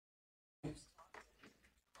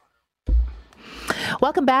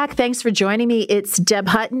Welcome back. Thanks for joining me. It's Deb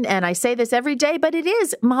Hutton, and I say this every day, but it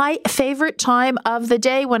is my favorite time of the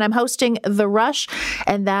day when I'm hosting The Rush,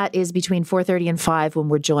 and that is between 4:30 and 5 when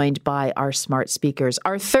we're joined by our smart speakers.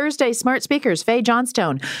 Our Thursday smart speakers, Faye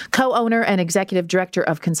Johnstone, co-owner and executive director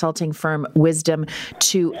of consulting firm Wisdom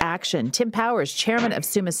to Action. Tim Powers, chairman of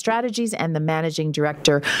Summa Strategies and the managing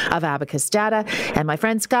director of Abacus Data. And my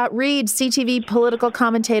friend Scott Reid, CTV political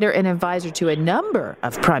commentator and advisor to a number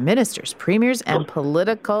of prime ministers, premiers, and political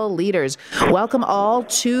leaders. Welcome all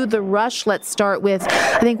to The Rush. Let's start with,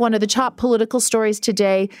 I think, one of the top political stories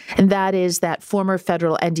today, and that is that former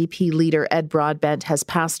federal NDP leader Ed Broadbent has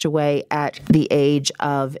passed away at the age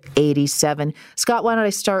of 87. Scott, why don't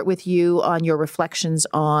I start with you on your reflections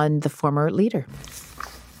on the former leader?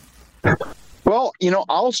 Well,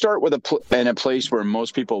 I'll start with in a place where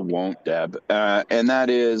most people won't, Deb, and that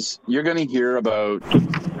is you're going to hear about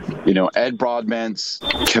Ed Broadbent's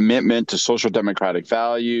commitment to social democratic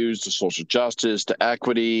values, to social justice, to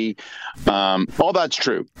equity. All that's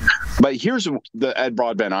true. But here's the Ed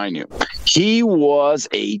Broadbent I knew. He was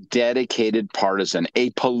a dedicated partisan,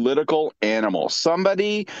 a political animal,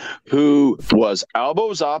 somebody who was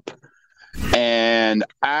elbows up and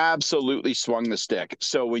absolutely swung the stick.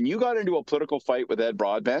 So when you got into a political fight with Ed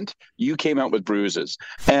Broadbent, you came out with bruises.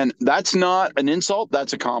 And that's not an insult,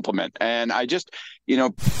 that's a compliment. And I just,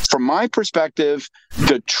 from my perspective,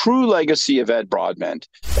 the true legacy of Ed Broadbent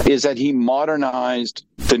is that he modernized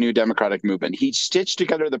the New Democratic movement. He stitched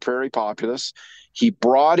together the prairie populace. He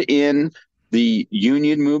brought in the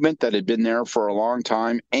union movement that had been there for a long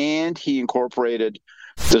time, and he incorporated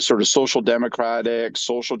the sort of social democratic,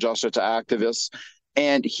 social justice activists.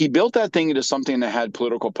 And he built that thing into something that had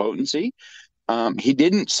political potency. He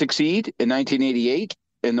didn't succeed in 1988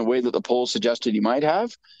 in the way that the polls suggested he might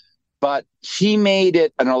have, but he made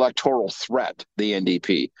it an electoral threat, the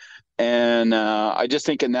NDP. And I just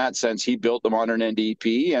think in that sense, he built the modern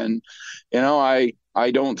NDP. And, I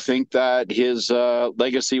don't think that his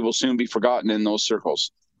legacy will soon be forgotten in those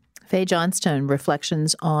circles. Faye Johnstone,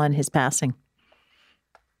 reflections on his passing.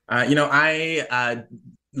 I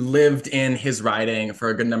lived in his riding for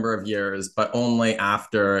a good number of years, but only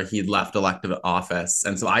after he'd left elective office.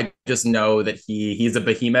 And so I just know that he's a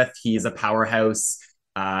behemoth. He's a powerhouse.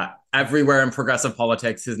 Everywhere in progressive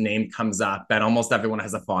politics, his name comes up, and almost everyone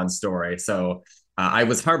has a fond story. So I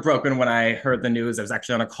was heartbroken when I heard the news. I was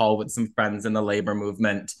actually on a call with some friends in the labor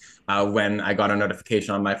movement when I got a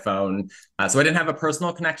notification on my phone. So I didn't have a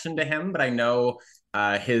personal connection to him, but I know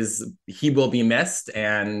he will be missed,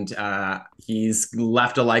 and he's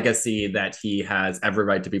left a legacy that he has every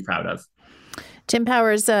right to be proud of. Tim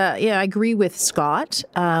Powers, I agree with Scott.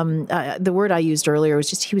 The word I used earlier was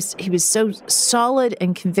just he was so solid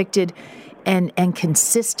and convicted and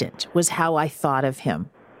consistent was how I thought of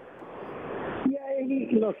him. Yeah,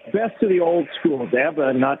 he looks best to the old school, Deb,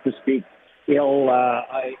 not to speak ill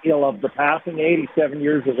of the passing, 87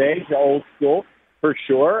 years of age, old school. For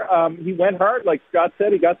sure. He went hard, like Scott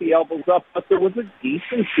said. He got the elbows up, but there was a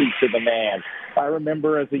decency to the man. I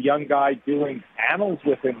remember as a young guy doing panels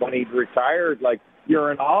with him when he'd retired. Like,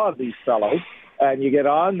 you're in awe of these fellows. And you get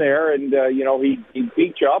on there and, he'd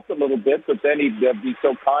beat you up a little bit, but then he'd be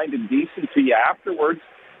so kind and decent to you afterwards.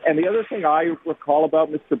 And the other thing I recall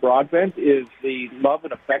about Mr. Broadbent is the love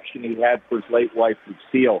and affection he had for his late wife,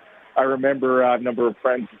 Lucille. I remember a number of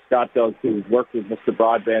friends Scott does who worked with Mr.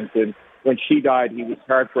 Broadbent, and when she died, he was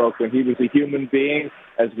heartbroken. He was a human being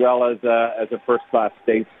as well as a first-class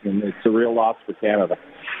statesman. It's a real loss for Canada.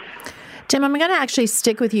 Tim, I'm going to actually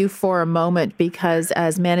stick with you for a moment because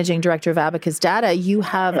as managing director of Abacus Data, you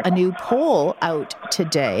have a new poll out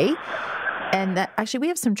today. And actually, we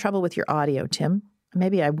have some trouble with your audio, Tim.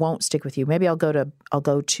 Maybe I won't stick with you. Maybe I'll go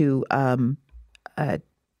to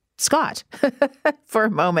Scott for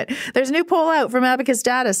a moment. There's a new poll out from Abacus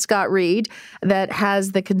Data, Scott Reid, that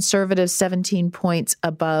has the Conservatives 17 points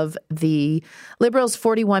above the Liberals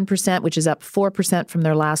 41%, which is up 4% from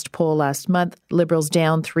their last poll last month. Liberals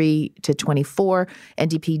down 3 to 24,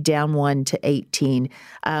 NDP down 1 to 18.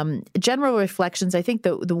 General reflections, I think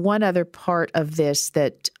the one other part of this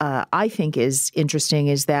that I think is interesting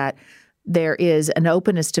is that there is an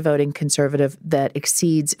openness to voting Conservative that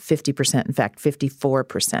exceeds 50%, in fact,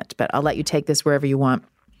 54%. But I'll let you take this wherever you want.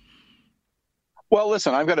 Well,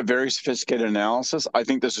 listen, I've got a very sophisticated analysis. I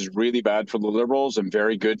think this is really bad for the Liberals and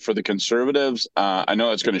very good for the Conservatives. I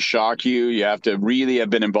know it's going to shock you. You have to really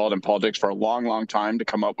have been involved in politics for a long, long time to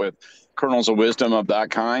come up with kernels of wisdom of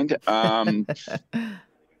that kind.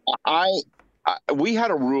 We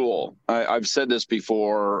had a rule. I've said this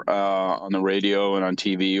before on the radio and on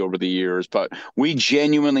TV over the years, but we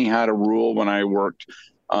genuinely had a rule when I worked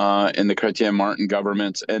in the Chrétien Martin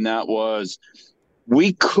governments, and that was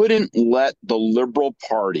we couldn't let the Liberal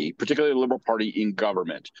Party, particularly the Liberal Party in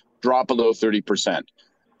government, drop below 30%.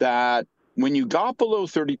 That when you got below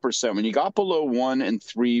 30%, when you got below 1 in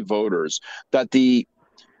 3 voters, that the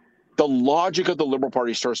logic of the Liberal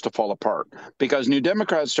Party starts to fall apart, because New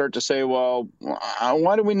Democrats start to say, well,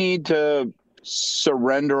 why do we need to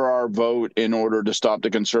surrender our vote in order to stop the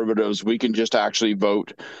Conservatives? We can just actually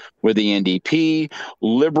vote with the NDP.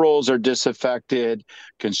 Liberals are disaffected.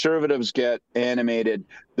 Conservatives get animated.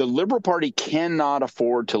 The Liberal Party cannot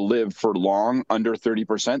afford to live for long under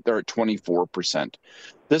 30%. They're at 24%.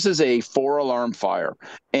 This is a 4-alarm fire.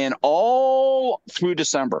 And all through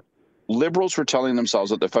December, Liberals were telling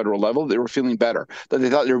themselves at the federal level they were feeling better, that they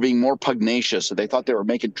thought they were being more pugnacious, that they thought they were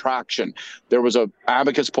making traction. There was a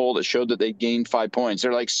Abacus poll that showed that they gained 5 points.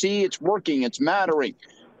 They're like, see, it's working, it's mattering.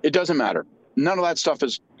 It doesn't matter. None of that stuff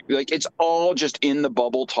is like, it's all just in the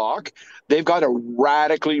bubble talk. They've got to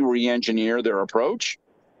radically re-engineer their approach,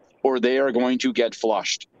 or they are going to get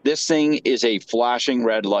flushed. This thing is a flashing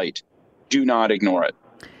red light. Do not ignore it.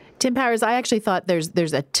 Tim Powers, I actually thought there's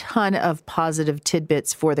a ton of positive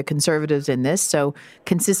tidbits for the Conservatives in this. So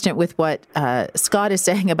consistent with what Scott is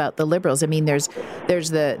saying about the Liberals. I mean, there's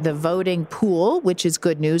the voting pool, which is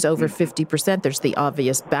good news, over 50%. There's the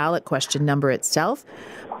obvious ballot question number itself.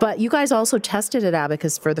 But you guys also tested at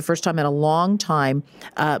Abacus for the first time in a long time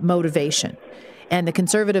motivation. And the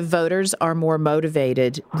Conservative voters are more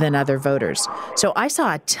motivated than other voters. So I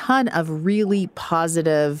saw a ton of really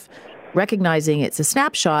positive, recognizing it's a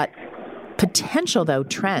snapshot, potential, though,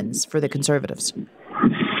 trends for the Conservatives.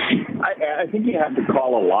 I think you have to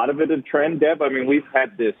call a lot of it a trend, Deb. I mean, we've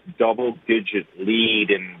had this double-digit lead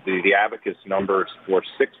in the Abacus numbers for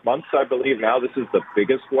 6 months, I believe. Now this is the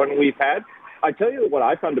biggest one we've had. I tell you what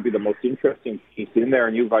I found to be the most interesting piece in there,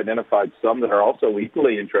 and you've identified some that are also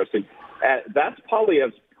equally interesting. That's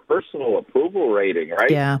Poilievre's personal approval rating,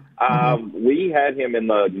 right? Yeah. We had him in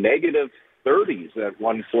the negative 30s at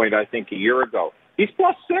one point, I think, a year ago. He's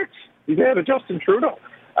 +6. He's ahead of Justin Trudeau.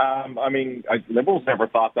 Liberals never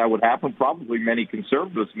thought that would happen. Probably many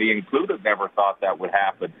Conservatives, me included, never thought that would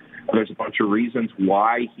happen. There's a bunch of reasons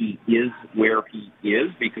why he is where he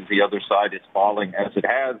is, because the other side is falling as it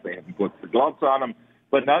has. They haven't put the gloves on him.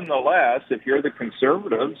 But nonetheless, if you're the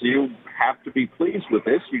Conservatives, you have to be pleased with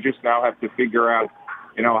this. You just now have to figure out,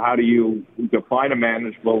 how do you define a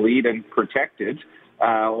manageable lead and protect it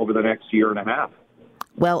over the next year and a half.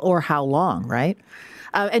 Well, or how long, right?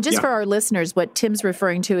 And just for our listeners, what Tim's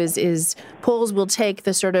referring to is polls will take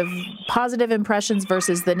the sort of positive impressions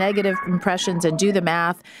versus the negative impressions and do the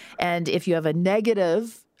math. And if you have a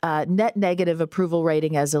negative, net negative approval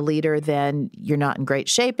rating as a leader, then you're not in great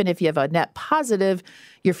shape. And if you have a net positive,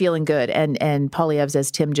 you're feeling good. And Poilievre's,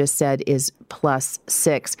 as Tim just said, is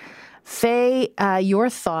 +6. Faye, your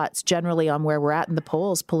thoughts generally on where we're at in the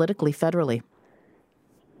polls politically, federally?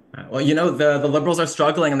 Well, the Liberals are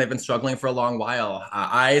struggling, and they've been struggling for a long while.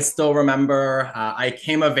 I still remember I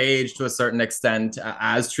came of age to a certain extent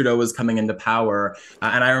as Trudeau was coming into power.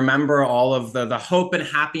 And I remember all of the hope and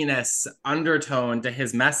happiness undertone to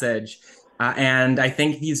his message. And I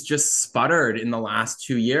think he's just sputtered in the last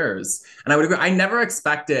 2 years. And I would agree. I never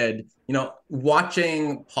expected,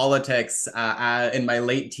 watching politics in my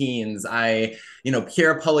late teens,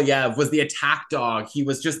 Pierre Poilievre was the attack dog. He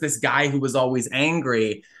was just this guy who was always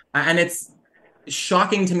angry. And it's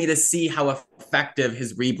shocking to me to see how effective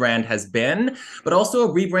his rebrand has been, but also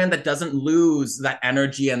a rebrand that doesn't lose that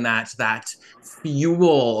energy and that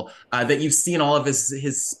fuel that you see in all of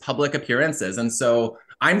his public appearances. And so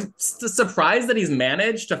I'm surprised that he's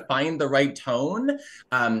managed to find the right tone,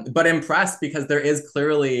 but impressed because there is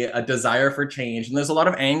clearly a desire for change. And there's a lot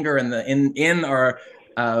of anger in our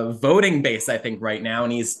voting base, I think, right now,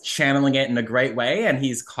 and he's channeling it in a great way, and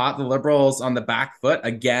he's caught the Liberals on the back foot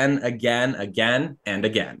again, and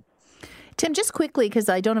again. Tim, just quickly, because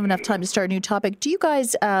I don't have enough time to start a new topic, do you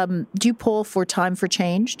guys, do you poll for Time for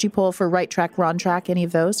Change? Do you poll for Right Track, Wrong Track, any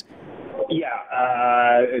of those? Yeah,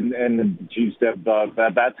 and geez, Deb,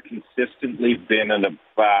 that's consistently been at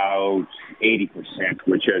about 80%,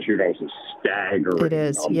 which, as you know, is a staggering It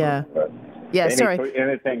is, number. yeah. Yeah, sorry.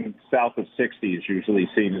 Anything south of 60 is usually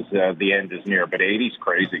seen as the end is near, but 80 is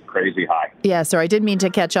crazy high. Yeah, sorry, I didn't mean to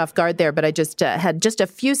catch off guard there, but I just had just a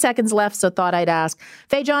few seconds left, so thought I'd ask.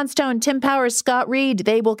 Faye Johnstone, Tim Powers, Scott Reid,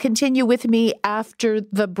 they will continue with me after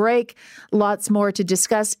the break. Lots more to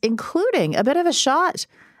discuss, including a bit of a shot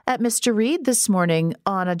at Mr. Reid this morning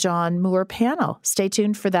on a John Moore panel. Stay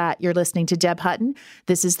tuned for that. You're listening to Deb Hutton.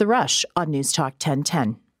 This is The Rush on News Talk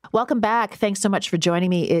 1010. Welcome back. Thanks so much for joining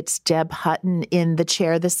me. It's Deb Hutton in the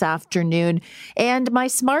chair this afternoon. And my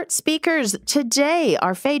smart speakers today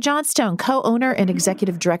are Faye Johnstone, co-owner and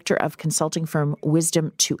executive director of consulting firm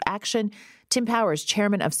Wisdom to Action, Tim Powers,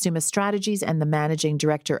 chairman of Summa Strategies and the managing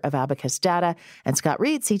director of Abacus Data, and Scott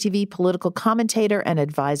Reid, CTV political commentator and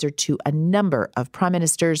advisor to a number of prime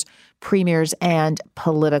ministers, premiers, and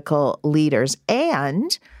political leaders.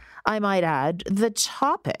 And I might add, the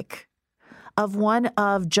topic of one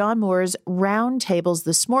of John Moore's roundtables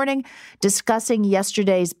this morning, discussing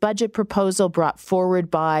yesterday's budget proposal brought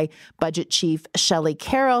forward by Budget Chief Shelley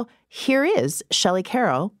Carroll. Here is Shelley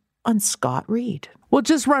Carroll on Scott Reid. Well,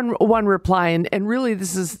 just one reply, and really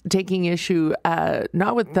this is taking issue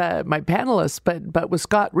not with my panelists, but with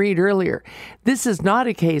Scott Reid earlier. This is not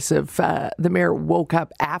a case of the mayor woke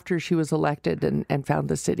up after she was elected and found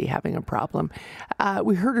the city having a problem.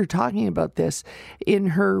 We heard her talking about this in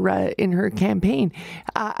her campaign.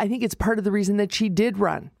 I think it's part of the reason that she did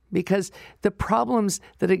run, because the problems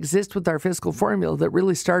that exist with our fiscal formula that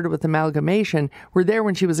really started with amalgamation were there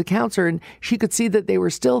when she was a councillor, and she could see that they were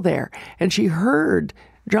still there. And she heard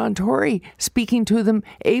John Tory speaking to them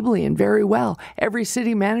ably and very well. Every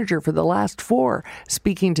city manager for the last 4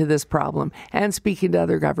 speaking to this problem and speaking to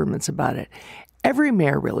other governments about it. Every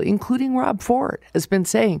mayor, really, including Rob Ford, has been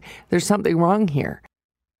saying there's something wrong here.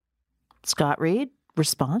 Scott Reid,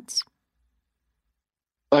 response?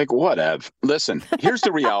 Like, what, Ev? Listen, here's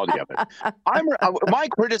the reality of it. My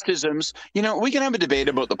criticisms, we can have a debate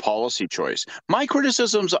about the policy choice. My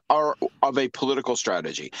criticisms are of a political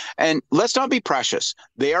strategy. And let's not be precious.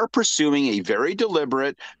 They are pursuing a very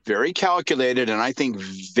deliberate, very calculated, and I think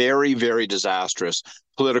very, very disastrous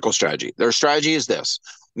political strategy. Their strategy is this.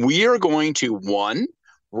 We are going to, 1,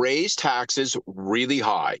 raise taxes really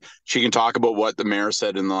high. She can talk about what the mayor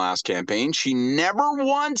said in the last campaign. She never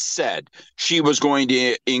once said she was going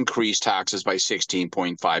to increase taxes by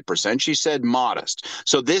 16.5%. She said modest.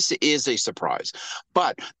 So this is a surprise.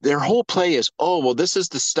 But their whole play is, this is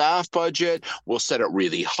the staff budget. We'll set it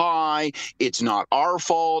really high. It's not our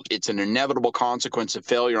fault. It's an inevitable consequence of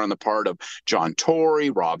failure on the part of John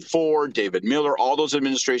Tory, Rob Ford, David Miller, all those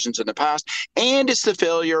administrations in the past. And it's the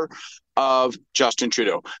failure of Justin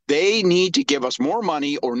Trudeau. They need to give us more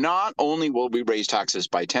money, or not only will we raise taxes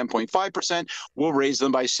by 10.5%, we'll raise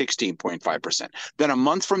them by 16.5%. Then a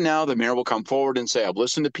month from now, the mayor will come forward and say, I've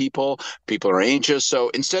listened to people. People are anxious. So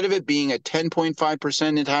instead of it being a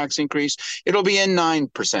 10.5% in tax increase, it'll be a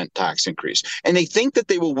 9% tax increase. And they think that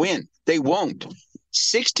they will win. They won't.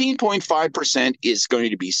 16.5% is going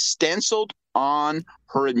to be stenciled on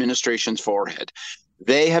her administration's forehead.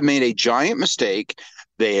 They have made a giant mistake.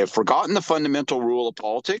 They have forgotten the fundamental rule of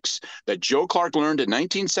politics that Joe Clark learned in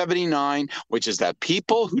 1979, which is that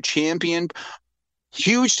people who champion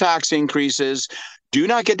huge tax increases do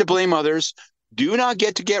not get to blame others, do not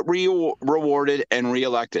get to get rewarded and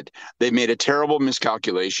reelected. They've made a terrible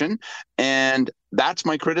miscalculation, and that's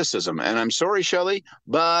my criticism. And I'm sorry, Shelley,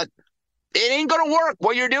 but it ain't going to work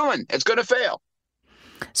what you're doing. It's going to fail.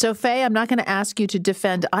 So, Faye, I'm not going to ask you to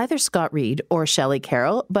defend either Scott Reid or Shelley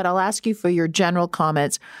Carroll, but I'll ask you for your general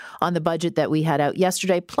comments on the budget that we had out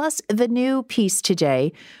yesterday, plus the new piece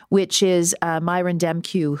today, which is Myron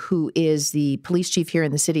Demkew, who is the police chief here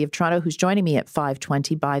in the city of Toronto, who's joining me at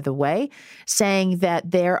 5:20, by the way, saying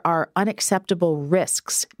that there are unacceptable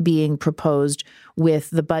risks being proposed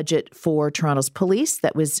with the budget for Toronto's police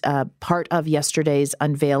that was part of yesterday's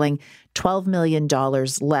unveiling, $12 million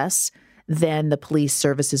less than the Police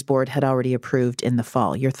Services Board had already approved in the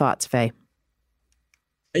fall. Your thoughts, Faye?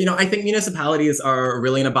 I think municipalities are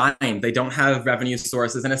really in a bind. They don't have revenue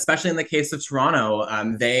sources. And especially in the case of Toronto,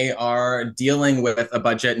 they are dealing with a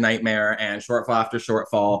budget nightmare and shortfall after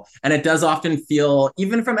shortfall. And it does often feel,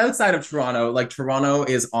 even from outside of Toronto, like Toronto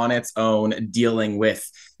is on its own dealing with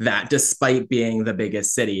that, despite being the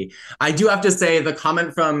biggest city. I do have to say the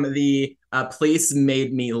comment from the police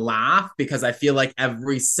made me laugh, because I feel like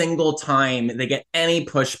every single time they get any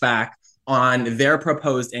pushback on their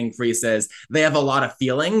proposed increases, they have a lot of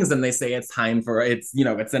feelings, and they say it's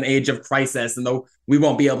an age of crisis, and we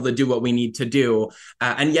won't be able to do what we need to do.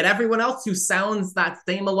 And yet everyone else who sounds that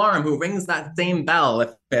same alarm, who rings that same bell,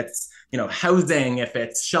 if it's housing, if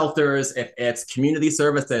it's shelters, if it's community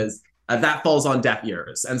services, that falls on deaf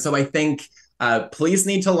ears. And so I think police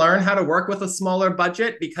need to learn how to work with a smaller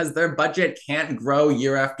budget, because their budget can't grow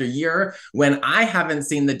year after year when I haven't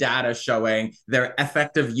seen the data showing their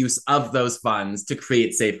effective use of those funds to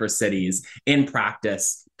create safer cities in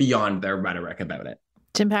practice beyond their rhetoric about it.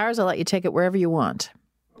 Tim Powers, I'll let you take it wherever you want.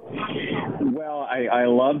 Well, I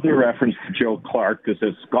love the reference to Joe Clark because,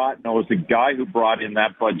 as Scott knows, the guy who brought in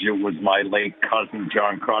that budget was my late cousin,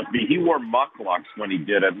 John Crosby. He wore mucklucks when he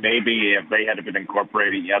did it. Maybe if they had been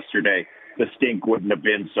incorporated yesterday, the stink wouldn't have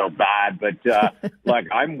been so bad. But like,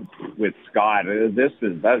 I'm with Scott.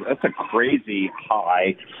 That's a crazy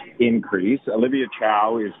high increase. Olivia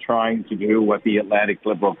Chow is trying to do what the Atlantic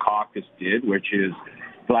Liberal Caucus did, which is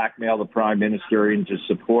blackmail the Prime Minister into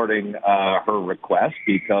supporting her request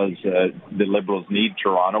because the Liberals need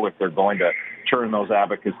Toronto if they're going to turn those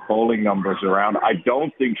Abacus polling numbers around. I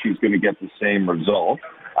don't think she's going to get the same result.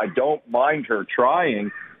 I don't mind her trying,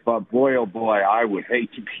 but boy, oh boy, I would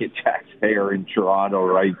hate to be a taxpayer in Toronto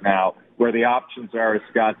right now, where the options are, as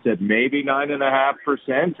Scott said, maybe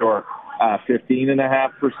 9.5% or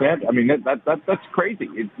 15.5%. I mean, that's crazy.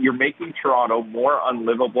 You're making Toronto more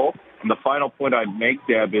unlivable. And the final point I'd make,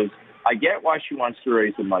 Deb, is I get why she wants to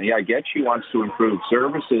raise the money. I get she wants to improve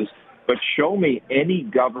services, but show me any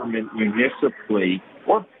government municipally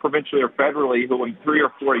or provincially or federally who in 3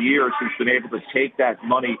 or 4 years has been able to take that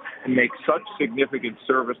money and make such significant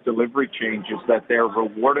service delivery changes that they're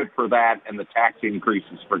rewarded for that and the tax increase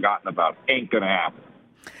is forgotten about. Ain't going to happen.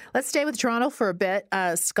 Let's stay with Toronto for a bit.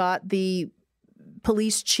 Scott, the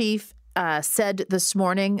police chief said this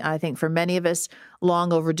morning, I think for many of us,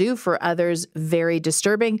 long overdue, for others, very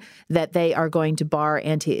disturbing, that they are going to bar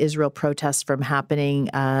anti-Israel protests from happening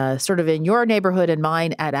sort of in your neighborhood and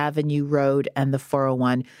mine at Avenue Road and the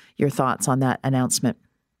 401. Your thoughts on that announcement?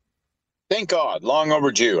 Thank God, long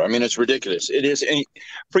overdue. I mean, it's ridiculous. It is. And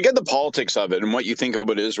forget the politics of it and what you think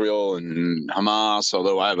about Israel and Hamas,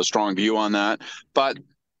 although I have a strong view on that. But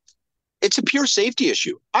it's a pure safety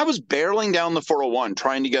issue. I was barreling down the 401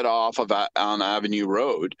 trying to get off of on Avenue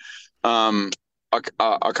Road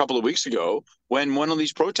a couple of weeks ago when one of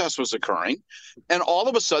these protests was occurring. And all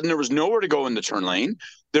of a sudden, there was nowhere to go in the turn lane.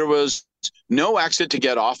 There was no exit to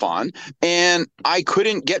get off on. And I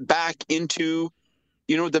couldn't get back into,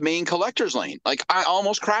 the main collector's lane. Like, I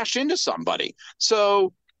almost crashed into somebody.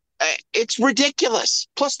 So it's ridiculous.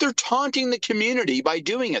 Plus, they're taunting the community by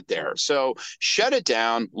doing it there. So shut it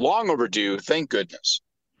down. Long overdue. Thank goodness.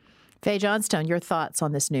 Faye Johnstone, your thoughts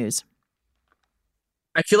on this news?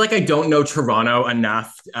 I feel like I don't know Toronto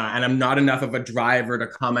enough, and I'm not enough of a driver to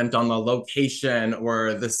comment on the location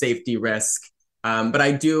or the safety risk. But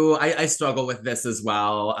I struggle with this as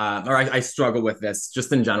well, or I struggle with this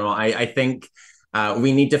just in general. I think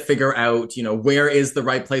we need to figure out, where is the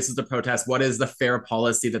right places to protest? What is the fair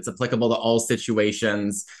policy that's applicable to all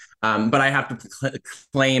situations? But I have to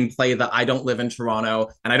play that I don't live in Toronto,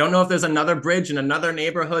 and I don't know if there's another bridge in another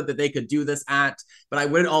neighborhood that they could do this at. But I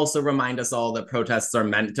would also remind us all that protests are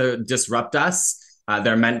meant to disrupt us.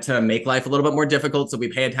 They're meant to make life a little bit more difficult. So we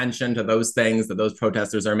pay attention to those things that those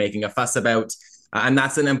protesters are making a fuss about. And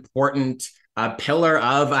that's an important pillar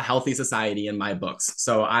of a healthy society in my books.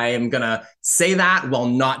 So I am going to say that while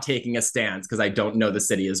not taking a stance because I don't know the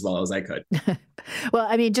city as well as I could. Well,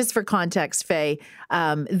 I mean, just for context, Faye,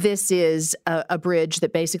 this is a bridge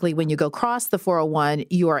that basically when you go across the 401,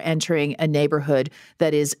 you are entering a neighborhood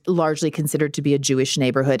that is largely considered to be a Jewish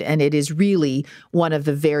neighborhood. And it is really one of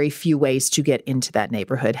the very few ways to get into that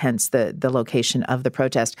neighborhood, hence the location of the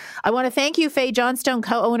protest. I want to thank you, Faye Johnstone,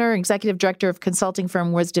 co-owner, executive director of consulting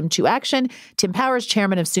firm Wisdom to Action, Tim Powers,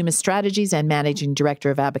 chairman of Sumas Strategies and managing director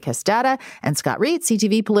of Abacus Data, and Scott Reid,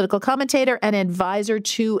 CTV political commentator and advisor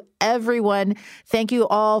to everyone. Thank you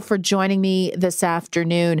all for joining me this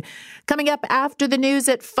afternoon. Coming up after the news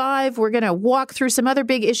at 5, we're going to walk through some other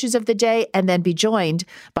big issues of the day and then be joined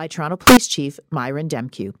by Toronto Police Chief Myron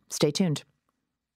Demkiw. Stay tuned.